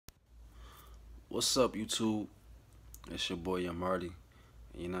What's up, YouTube? It's your boy, Young Marty.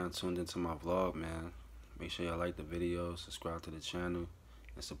 You're not tuned into my vlog, man. Make sure y'all like the video, subscribe to the channel,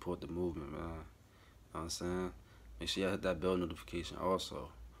 and support the movement, man. Know what I'm saying? Make sure y'all hit that bell notification also.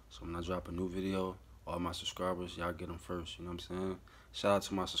 So when I drop a new video, all my subscribers, y'all get them first. You know what I'm saying? Shout out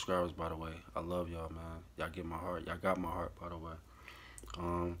to my subscribers, by the way. I love y'all, man. Y'all get my heart. Y'all got my heart, by the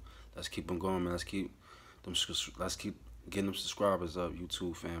way. Let's keep them going, man. Let's keep getting them subscribers up,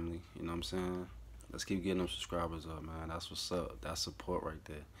 YouTube family. You know what I'm saying? Let's keep getting them subscribers up, man. That's what's up. That's support right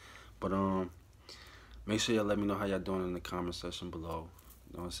there. But make sure y'all let me know how y'all doing in the comment section below.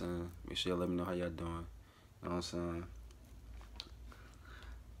 You know what I'm saying? Make sure y'all let me know how y'all doing. You know what I'm saying?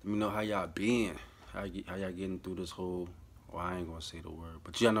 Let me know how y'all been. How y'all getting through this whole, well, I ain't gonna say the word,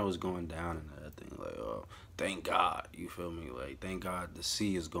 but y'all know it's going down and everything. Like, thank God, you feel me? Like, thank God the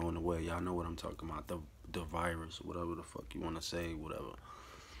sea is going away. Y'all know what I'm talking about. The virus, whatever the fuck you wanna say, whatever.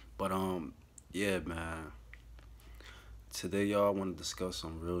 But yeah, man. Today, y'all, I want to discuss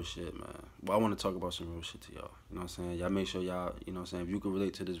some real shit, man. Well, I want to talk about some real shit to y'all. You know what I'm saying? Y'all make sure y'all, you know what I'm saying? If you can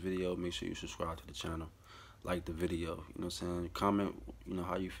relate to this video, make sure you subscribe to the channel. Like the video, you know what I'm saying? Comment, you know,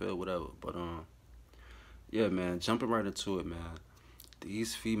 how you feel, whatever. But, yeah, man, jumping right into it, man.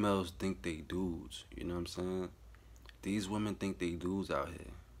 These females think they dudes, you know what I'm saying? These women think they dudes out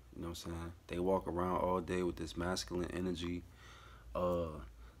here, you know what I'm saying? They walk around all day with this masculine energy,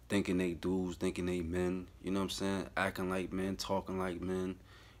 thinking they dudes, thinking they men, you know what I'm saying? Acting like men, talking like men,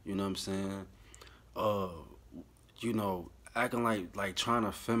 you know what I'm saying? Uh, you know, acting like trying to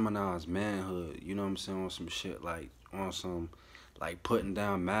feminize manhood, you know what I'm saying? On some shit like, on some, like putting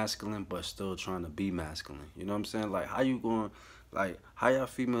down masculine, but still trying to be masculine, you know what I'm saying? Like, how you going, like, how y'all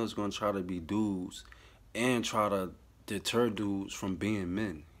females gonna try to be dudes and try to deter dudes from being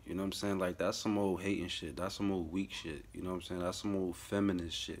men? You know what I'm saying? Like, that's some old hating shit. That's some old weak shit. You know what I'm saying? That's some old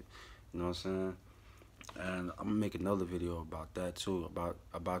feminist shit. You know what I'm saying? And I'm gonna make another video about that too.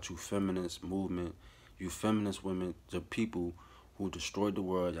 About you feminist movement, you feminist women, the people who destroyed the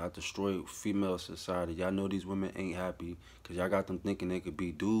world. Y'all destroyed female society. Y'all know these women ain't happy because y'all got them thinking they could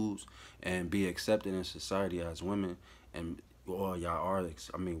be dudes and be accepted in society as women. And or y'all are,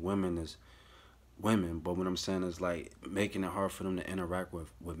 I mean, women is women, but what I'm saying is like making it hard for them to interact with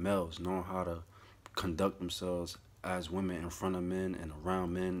males, knowing how to conduct themselves as women in front of men and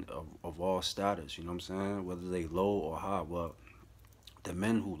around men of all status, you know what I'm saying? Whether they low or high. Well, the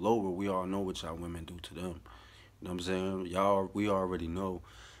men who lower, we all know what y'all women do to them. You know what I'm saying? We already know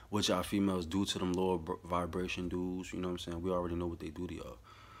what y'all females do to them lower vibration dudes, you know what I'm saying? We already know what they do to y'all.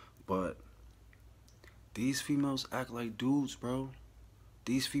 But these females act like dudes, bro.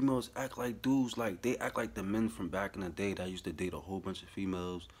 These females act like dudes, like they act like the men from back in the day that used to date a whole bunch of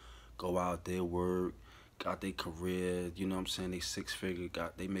females, go out there, work, got their career, you know what I'm saying?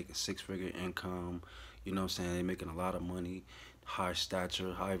 They making six-figure income, you know what I'm saying? They making a lot of money, high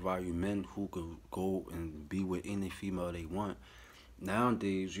stature, high value men who could go and be with any female they want.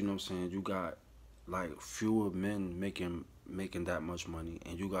 Nowadays, you know what I'm saying? You got like fewer men making that much money,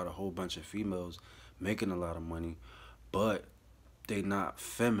 and you got a whole bunch of females making a lot of money, but they not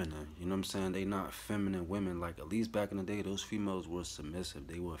feminine, you know what I'm saying? They not feminine women. Like, at least back in the day, those females were submissive.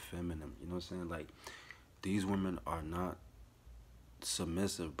 They were feminine, you know what I'm saying? Like, these women are not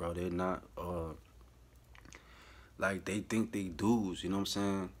submissive, bro. They're not, like, they think they dudes, you know what I'm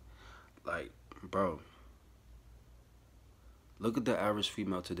saying? Like, bro, look at the average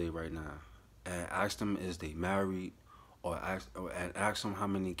female today right now and ask them, is they married? And ask them how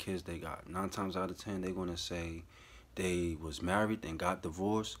many kids they got. 9 times out of 10, they're gonna say they was married and got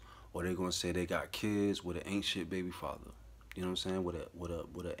divorced, or they're gonna say they got kids with an ain't shit baby father. You know what I'm saying?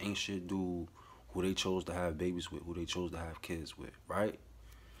 With an ain't shit dude who they chose to have babies with, who they chose to have kids with, right?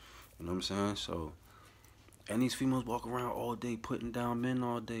 You know what I'm saying? So, and these females walk around all day putting down men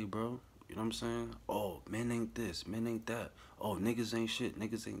all day, bro. You know what I'm saying? Oh, men ain't this, men ain't that. Oh, niggas ain't shit,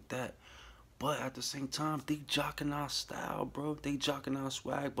 niggas ain't that. But at the same time, they jocking our style, bro. They jocking our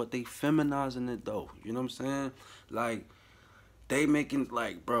swag, but they feminizing it, though. You know what I'm saying? Like, they making,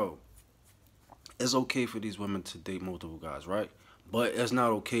 like, bro, it's okay for these women to date multiple guys, right? But it's not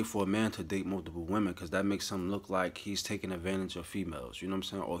okay for a man to date multiple women, because that makes him look like he's taking advantage of females. You know what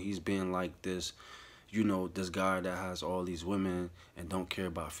I'm saying? Or he's being like this, you know, this guy that has all these women and don't care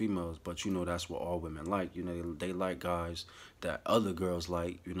about females. But, you know, that's what all women like. You know, they like guys that other girls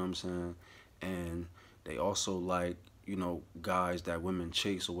like, you know what I'm saying? And they also like, you know, guys that women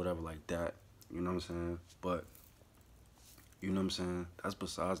chase or whatever like that. You know what I'm saying? But, you know what I'm saying? That's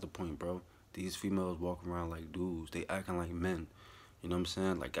besides the point, bro. These females walk around like dudes. They acting like men. You know what I'm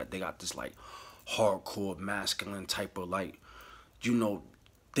saying? Like, they got this, like, hardcore masculine type of, like, you know,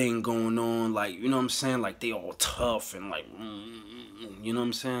 thing going on, like, you know what I'm saying? Like, they all tough and like, you know what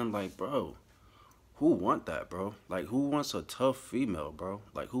I'm saying? Like, bro, who want that, bro? Like, who wants a tough female, bro?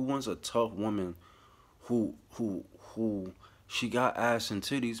 Like, who wants a tough woman who she got ass and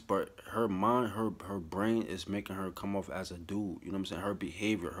titties, but her mind, her brain is making her come off as a dude. You know what I'm saying? Her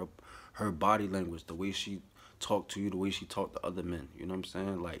behavior, her body language, the way she talk to you, the way she talk to other men. You know what I'm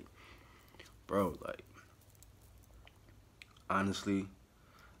saying? Like, bro, like, honestly,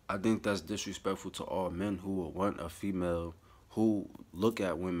 I think that's disrespectful to all men who would want a female who look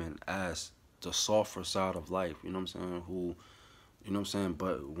at women as the softer side of life. You know what I'm saying? Who, you know what I'm saying?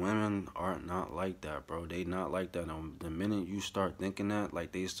 But women are not like that, bro. They not like that. The minute you start thinking that,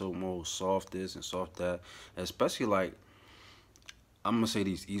 like, they so more soft this and soft that, especially like, I'm gonna say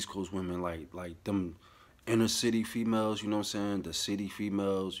these East Coast women, like them inner city females, you know what I'm saying? The city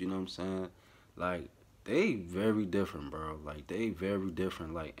females, you know what I'm saying? Like, they very different, bro. Like, they very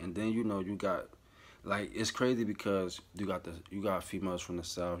different. Like, and then, you know, you got, like, it's crazy because you got females from the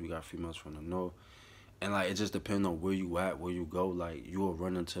south, you got females from the north, and like, it just depends on where you at, where you go. Like, you will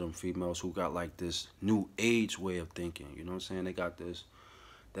run into them females who got like this new age way of thinking. You know what I'm saying? They got this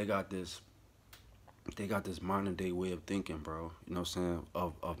they got this modern day way of thinking, bro. You know what I'm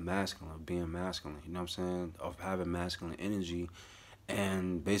saying? Of masculine, of being masculine. You know what I'm saying? Of having masculine energy,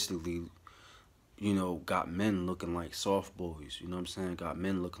 and basically, you know, got men looking like soft boys. You know what I'm saying? Got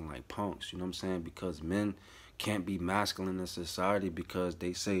men looking like punks. You know what I'm saying? Because men can't be masculine in society because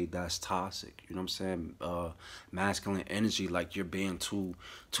they say that's toxic. You know what I'm saying? Masculine energy, like you're being too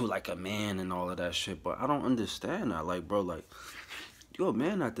like a man and all of that shit. But I don't understand that. Like, bro, like, you're a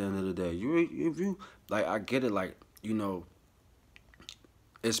man at the end of the day. If you like, I get it. Like, you know,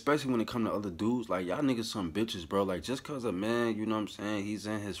 especially when it come to other dudes, like, y'all niggas some bitches, bro. Like, just cause a man, you know what I'm saying, he's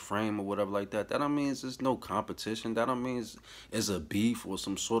in his frame or whatever like that, that don't mean it's just no competition. That don't mean it's a beef or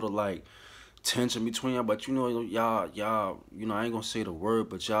some sort of like tension between y'all. But you know, y'all, you know, I ain't gonna say the word,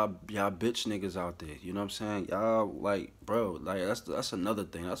 but y'all bitch niggas out there. You know what I'm saying? Y'all, like, bro, like, that's another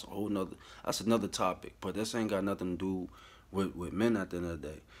thing. That's a whole nother, that's another topic. But this ain't got nothing to do with men at the end of the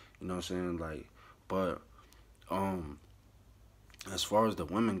day. You know what I'm saying? Like, but um as far as the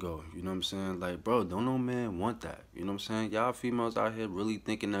women go, you know what I'm saying? Like, bro, don't no man want that. You know what I'm saying? Y'all females out here really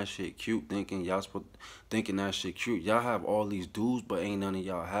thinking that shit cute, thinking that shit cute. Y'all have all these dudes, but ain't none of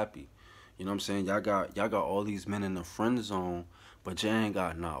y'all happy. You know what I'm saying? Y'all got all these men in the friend zone, but y'all ain't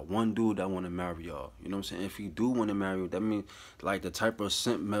got not one dude that want to marry y'all. You know what I'm saying? If he do want to marry you, that means like the type of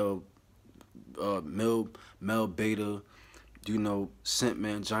simp male beta, you know, simp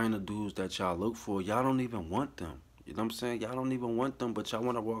mangina dudes that y'all look for, y'all don't even want them. You know what I'm saying? Y'all don't even want them, but y'all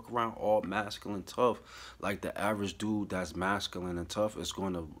want to walk around all masculine tough. Like, the average dude that's masculine and tough is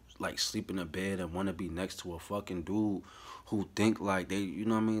going to, like, sleep in a bed and want to be next to a fucking dude who think like they, you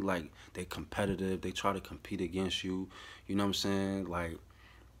know what I mean? Like, they competitive. They try to compete against you. You know what I'm saying? Like,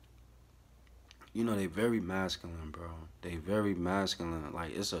 you know, they very masculine, bro. They very masculine.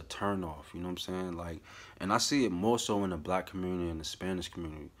 Like, it's a turn off, you know what I'm saying? Like, and I see it more so in the black community and the Spanish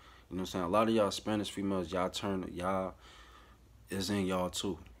community. You know what I'm saying? A lot of y'all Spanish females, y'all is in y'all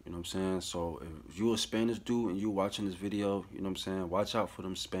too. You know what I'm saying? So if you a Spanish dude and you watching this video, you know what I'm saying? Watch out for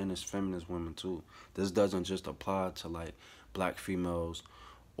them Spanish feminist women too. This doesn't just apply to like black females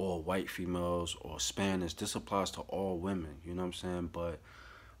or white females or Spanish. This applies to all women, you know what I'm saying? But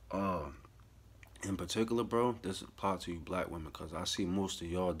uh in particular, bro, this applies to you black women, because I see most of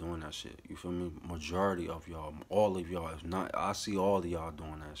y'all doing that shit. You feel me? Majority of y'all, all of y'all. If not, I see all of y'all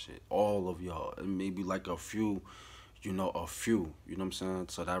doing that shit. All of y'all. And maybe like a few, you know, you know what I'm saying?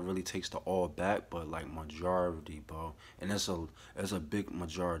 So that really takes the all back, but like majority, bro. And it's a big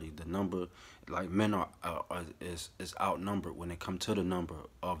majority. The number, like, men is outnumbered when it come to the number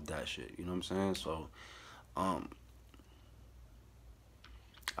of that shit. You know what I'm saying? So, um,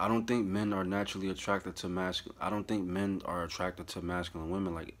 I don't think men are naturally attracted to masculine. I don't think men are attracted to masculine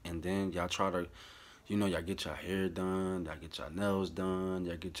women. Like, and then y'all try to, you know, y'all get your hair done, y'all get your nails done,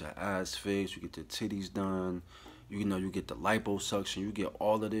 y'all get your ass fixed, you get your titties done, you know, you get the liposuction, you get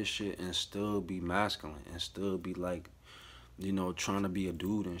all of this shit and still be masculine and still be like, you know, trying to be a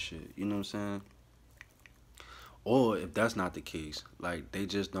dude and shit. You know what I'm saying? Or if that's not the case, like, they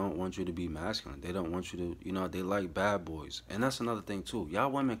just don't want you to be masculine. They don't want you to, you know, they like bad boys. And that's another thing too.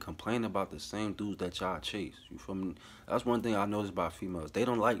 Y'all women complain about the same dudes that y'all chase. You feel me? That's one thing I noticed about females. They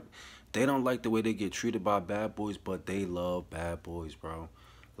don't like the way they get treated by bad boys, but they love bad boys, bro.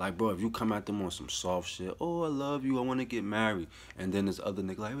 Like, bro, if you come at them on some soft shit, oh, I love you, I want to get married. And then this other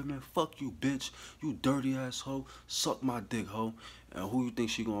nigga like, hey, man, fuck you, bitch. You dirty ass hoe. Suck my dick, hoe. And who you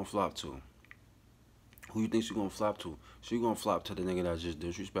think she gonna flop to? Who you think she gonna flop to? She gonna flop to the nigga that just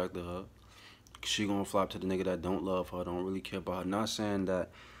disrespected her. She gonna flop to the nigga that don't love her, don't really care about her. Not saying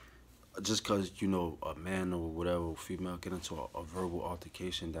that just cause you know a man or whatever female get into a verbal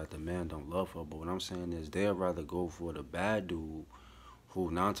altercation that the man don't love her. But what I'm saying is they'd rather go for the bad dude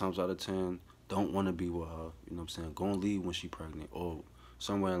who 9 times out of 10 don't want to be with her. You know what I'm saying? Gonna leave when she pregnant or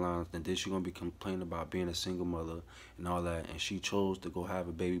somewhere along, and then she gonna be complaining about being a single mother and all that, and she chose to go have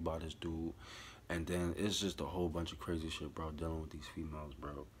a baby by this dude, and then it's just a whole bunch of crazy shit, bro. Dealing with these females,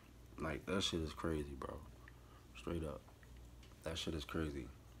 bro. Like that shit is crazy, bro. Straight up, that shit is crazy.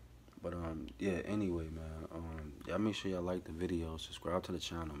 But yeah. Anyway, man. Y'all make sure y'all like the video, subscribe to the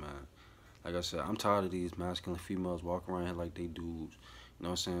channel, man. Like I said, I'm tired of these masculine females walking around here like they dudes. You know what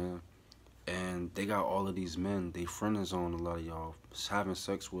I'm saying? And they got all of these men, they friend zone a lot of y'all, having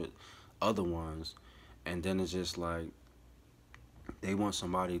sex with other ones, and then it's just like they want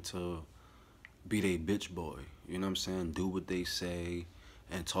somebody to be their bitch boy. You know what I'm saying? Do what they say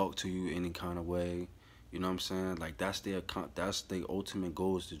and talk to you any kind of way. You know what I'm saying? Like that's their ultimate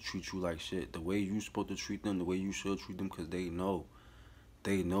goal, is to treat you like shit. The way you supposed to treat them, the way you should treat them, because they know.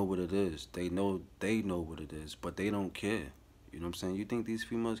 They know what it is. They know what it is, but they don't care. You know what I'm saying? You think these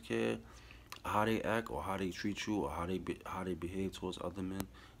females care how they act or how they treat you or how they behave towards other men?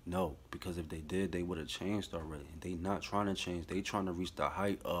 No, because if they did, they would have changed already. They not trying to change. They trying to reach the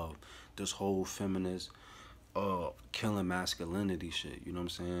height of this whole feminist killing masculinity shit. You know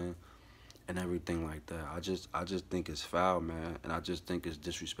what I'm saying? And everything like that. I just think it's foul, man, and I just think it's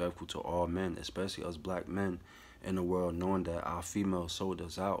disrespectful to all men, especially us black men in the world, knowing that our females sold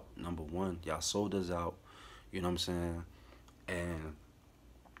us out. Number one, y'all sold us out. You know what I'm saying? And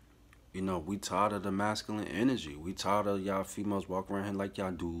you know, we tired of the masculine energy. We tired of y'all females walking around here like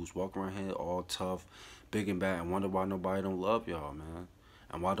y'all dudes, walking around here all tough, big and bad, and wonder why nobody don't love y'all, man.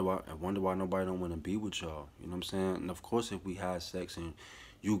 And wonder why nobody don't want to be with y'all. You know what I'm saying? And of course, if we had sex and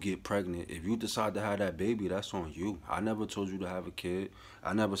you get pregnant, if you decide to have that baby, that's on you. I never told you to have a kid.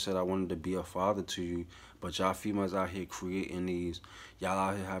 I never said I wanted to be a father to you. But y'all females out here creating these, y'all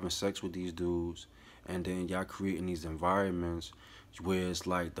out here having sex with these dudes, and then y'all creating these environments where it's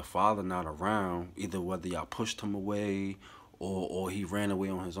like the father not around, either whether y'all pushed him away or he ran away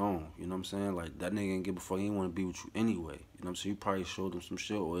on his own. You know what I'm saying? Like that nigga ain't give a fuck. He didn't want to be with you anyway. You know what I'm saying? You probably showed him some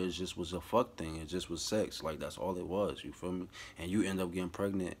shit, or it just was a fuck thing. It just was sex. Like that's all it was. You feel me? And you end up getting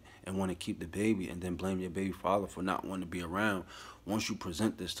pregnant and want to keep the baby, and then blame your baby father for not wanting to be around. Once you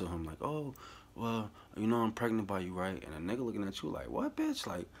present this to him, like, oh, well, you know I'm pregnant by you, right? And a nigga looking at you like, what, bitch?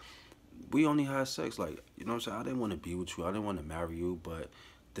 Like, we only had sex, like, you know what I'm saying? I didn't want to be with you. I didn't want to marry you, but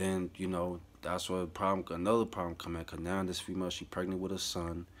then, you know, that's where another problem come in, because now this female, she pregnant with a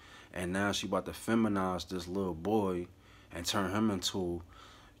son, and now she about to feminize this little boy and turn him into,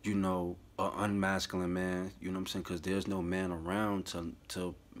 you know, an unmasculine man, you know what I'm saying? Because there's no man around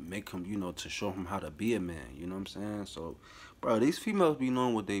to make him, you know, to show him how to be a man, you know what I'm saying? So, bro, these females be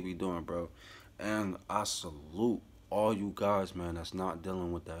knowing what they be doing, bro. And I salute all you guys, man, that's not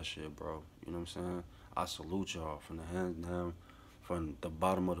dealing with that shit, bro. You know what I'm saying? I salute y'all from the hands down, from the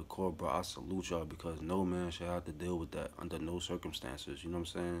bottom of the core, bro. I salute y'all, because no man should have to deal with that under no circumstances. You know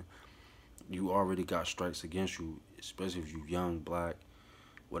what I'm saying? You already got strikes against you, especially if you young, black,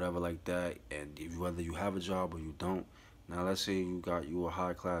 whatever like that, and if whether you have a job or you don't. Now let's say you a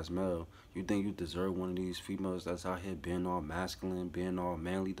high class male. You think you deserve one of these females that's out here being all masculine, being all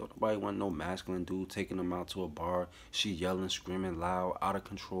manly? Don't nobody want no masculine dude taking them out to a bar. She yelling, screaming loud, out of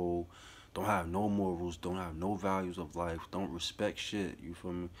control. Don't have no morals, don't have no values of life, don't respect shit, you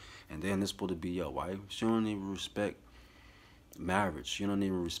feel me? And then this supposed to be your wife. She don't even respect marriage. She don't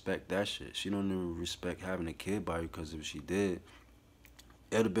even respect that shit. She don't even respect having a kid by you, because if she did,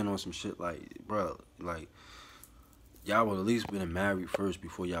 it'd have been on some shit like, bro, like, y'all would at least been married first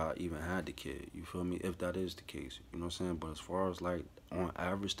before y'all even had the kid. You feel me? If that is the case, you know what I'm saying? But as far as like on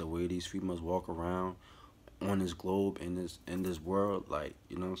average, the way these females walk around on this globe, in this world, like,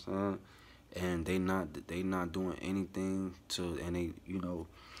 you know what I'm saying? And they not doing anything to, and they, you know,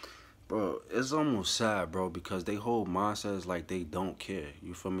 bro, it's almost sad, bro, because they whole mindset is like they don't care.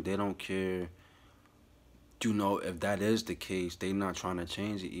 You feel me? They don't care. You know, if that is the case, they not trying to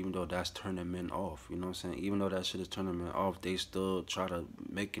change it, even though that's turning men off. You know what I'm saying? Even though that shit is turning men off, they still try to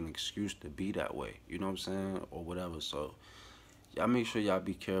make an excuse to be that way. You know what I'm saying? Or whatever. So, y'all make sure y'all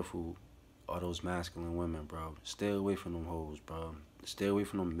be careful of those masculine women, bro. Stay away from them hoes, bro. Stay away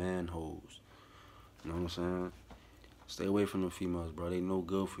from them man hoes. You know what I'm saying? Stay away from them females, bro. They no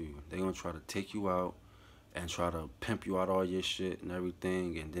good for you. They gonna try to take you out and try to pimp you out all your shit and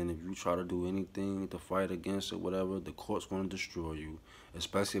everything. And then if you try to do anything to fight against it, whatever, the court's gonna destroy you.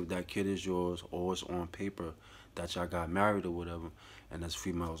 Especially if that kid is yours or it's on paper that y'all got married or whatever, and this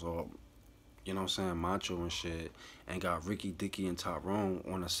female's all, you know what I'm saying, macho and shit, and got Ricky, Dicky, and Tyrone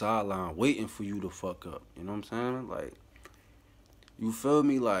on the sideline waiting for you to fuck up. You know what I'm saying? Like, you feel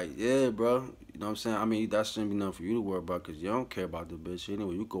me? Like, yeah, bro. You know what I'm saying? I mean, that shouldn't be nothing for you to worry about because you don't care about the bitch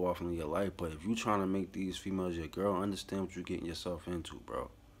anyway. You go off in your life. But if you trying to make these females your girl, understand what you're getting yourself into, bro.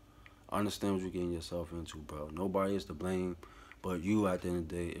 Understand what you're getting yourself into, bro. Nobody is to blame but you at the end of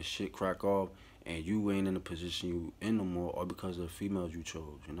the day. If shit crack off and you ain't in the position you in no more, or because of the females you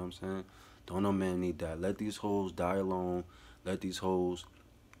chose. You know what I'm saying? Don't no man need that. Let these hoes die alone. Let these hoes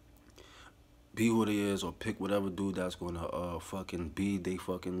be who they is, or pick whatever dude that's gonna fucking be they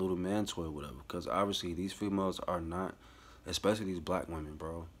fucking little man toy or whatever. Because obviously these females are not, especially these black women,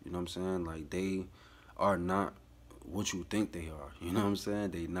 bro. You know what I'm saying? Like, they are not what you think they are. You know what I'm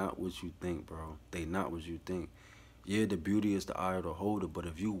saying? They not what you think, bro. They not what you think. Yeah, the beauty is the eye of the holder, but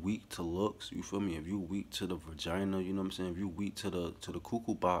if you weak to looks, you feel me? If you weak to the vagina, you know what I'm saying? If you weak to the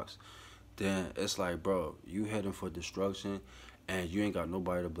cuckoo box, then it's like, bro, you heading for destruction, and you ain't got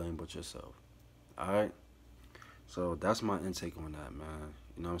nobody to blame but yourself. Alright? So that's my intake on that, man.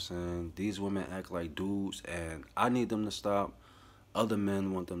 You know what I'm saying? These women act like dudes, and I need them to stop. Other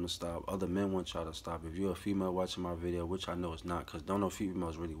men want them to stop. Other men want y'all to stop. If you're a female watching my video, which I know it's not, because don't know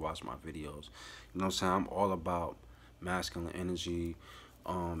females really watch my videos. You know what I'm saying? I'm all about masculine energy,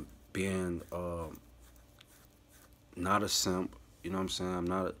 being not a simp. You know what I'm saying? I'm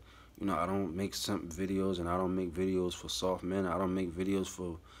not, I don't make simp videos, and I don't make videos for soft men. I don't make videos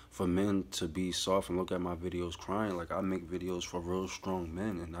for men to be soft and look at my videos crying. Like, I make videos for real strong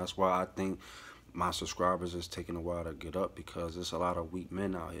men, and that's why I think my subscribers is taking a while to get up, because there's a lot of weak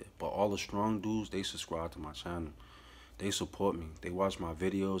men out here. But all the strong dudes, they subscribe to my channel. They support me. They watch my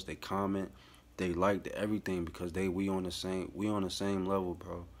videos. They comment. They like everything, because we on the same level,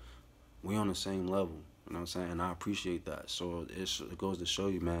 bro. We on the same level. You know what I'm saying? And I appreciate that. So it goes to show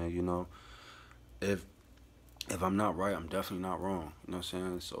you, man, you know, if I'm not right, I'm definitely not wrong. You know what I'm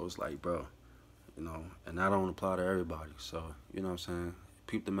saying? So it's like, bro, you know, and that don't apply to everybody. So, you know what I'm saying?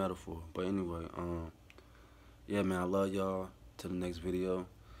 Peep the metaphor. But anyway, yeah, man, I love y'all. To the next video.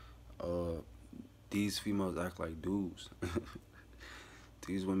 These females act like dudes.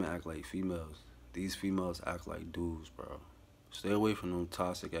 These women act like females. These females act like dudes, bro. Stay away from them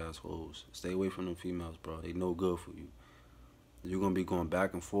toxic assholes. Stay away from them females, bro. They no good for you. You're gonna be going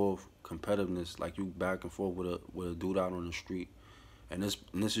back and forth, competitiveness, like you back and forth with a dude out on the street. And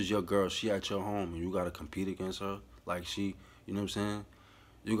this is your girl. She at your home, and you gotta compete against her. Like, she, you know what I'm saying?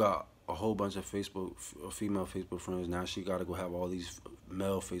 You got a whole bunch of female Facebook friends. Now she gotta go have all these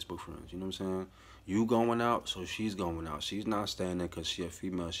male Facebook friends. You know what I'm saying? You going out, so she's going out. She's not staying there because she a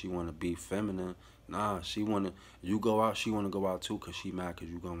female. She wanna be feminine. Nah, you go out, she wanna go out too because she mad because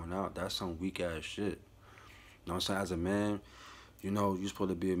you going out. That's some weak ass shit. You know what I'm saying? As a man, you know, you're supposed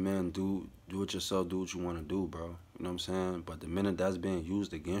to be a man. Do it yourself. Do what you want to do, bro. You know what I'm saying? But the minute that's being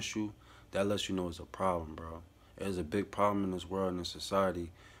used against you, that lets you know it's a problem, bro. There's a big problem in this world and in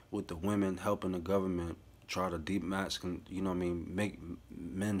society with the women helping the government try to demasculine, you know what I mean, make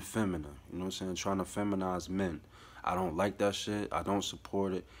men feminine. You know what I'm saying? Trying to feminize men. I don't like that shit. I don't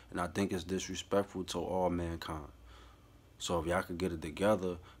support it. And I think it's disrespectful to all mankind. So if y'all could get it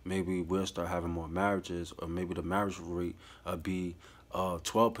together, maybe we'll start having more marriages, or maybe the marriage rate be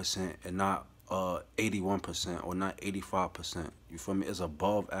 12% and not 81% or not 85%. You feel me? It's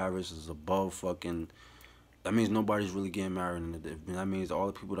above average. It's above fucking. That means nobody's really getting married. That means all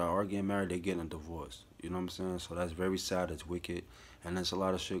the people that are getting married, they're getting a divorce. You know what I'm saying? So that's very sad. It's wicked. And there's a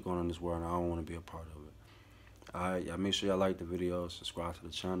lot of shit going on in this world, and I don't want to be a part of it. Alright, y'all make sure y'all like the video, subscribe to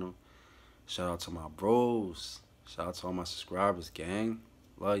the channel. Shout out to my bros. Shout out to all my subscribers, gang.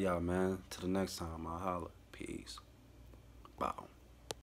 Love y'all, man. Till the next time, I'll holla. Peace. Bye.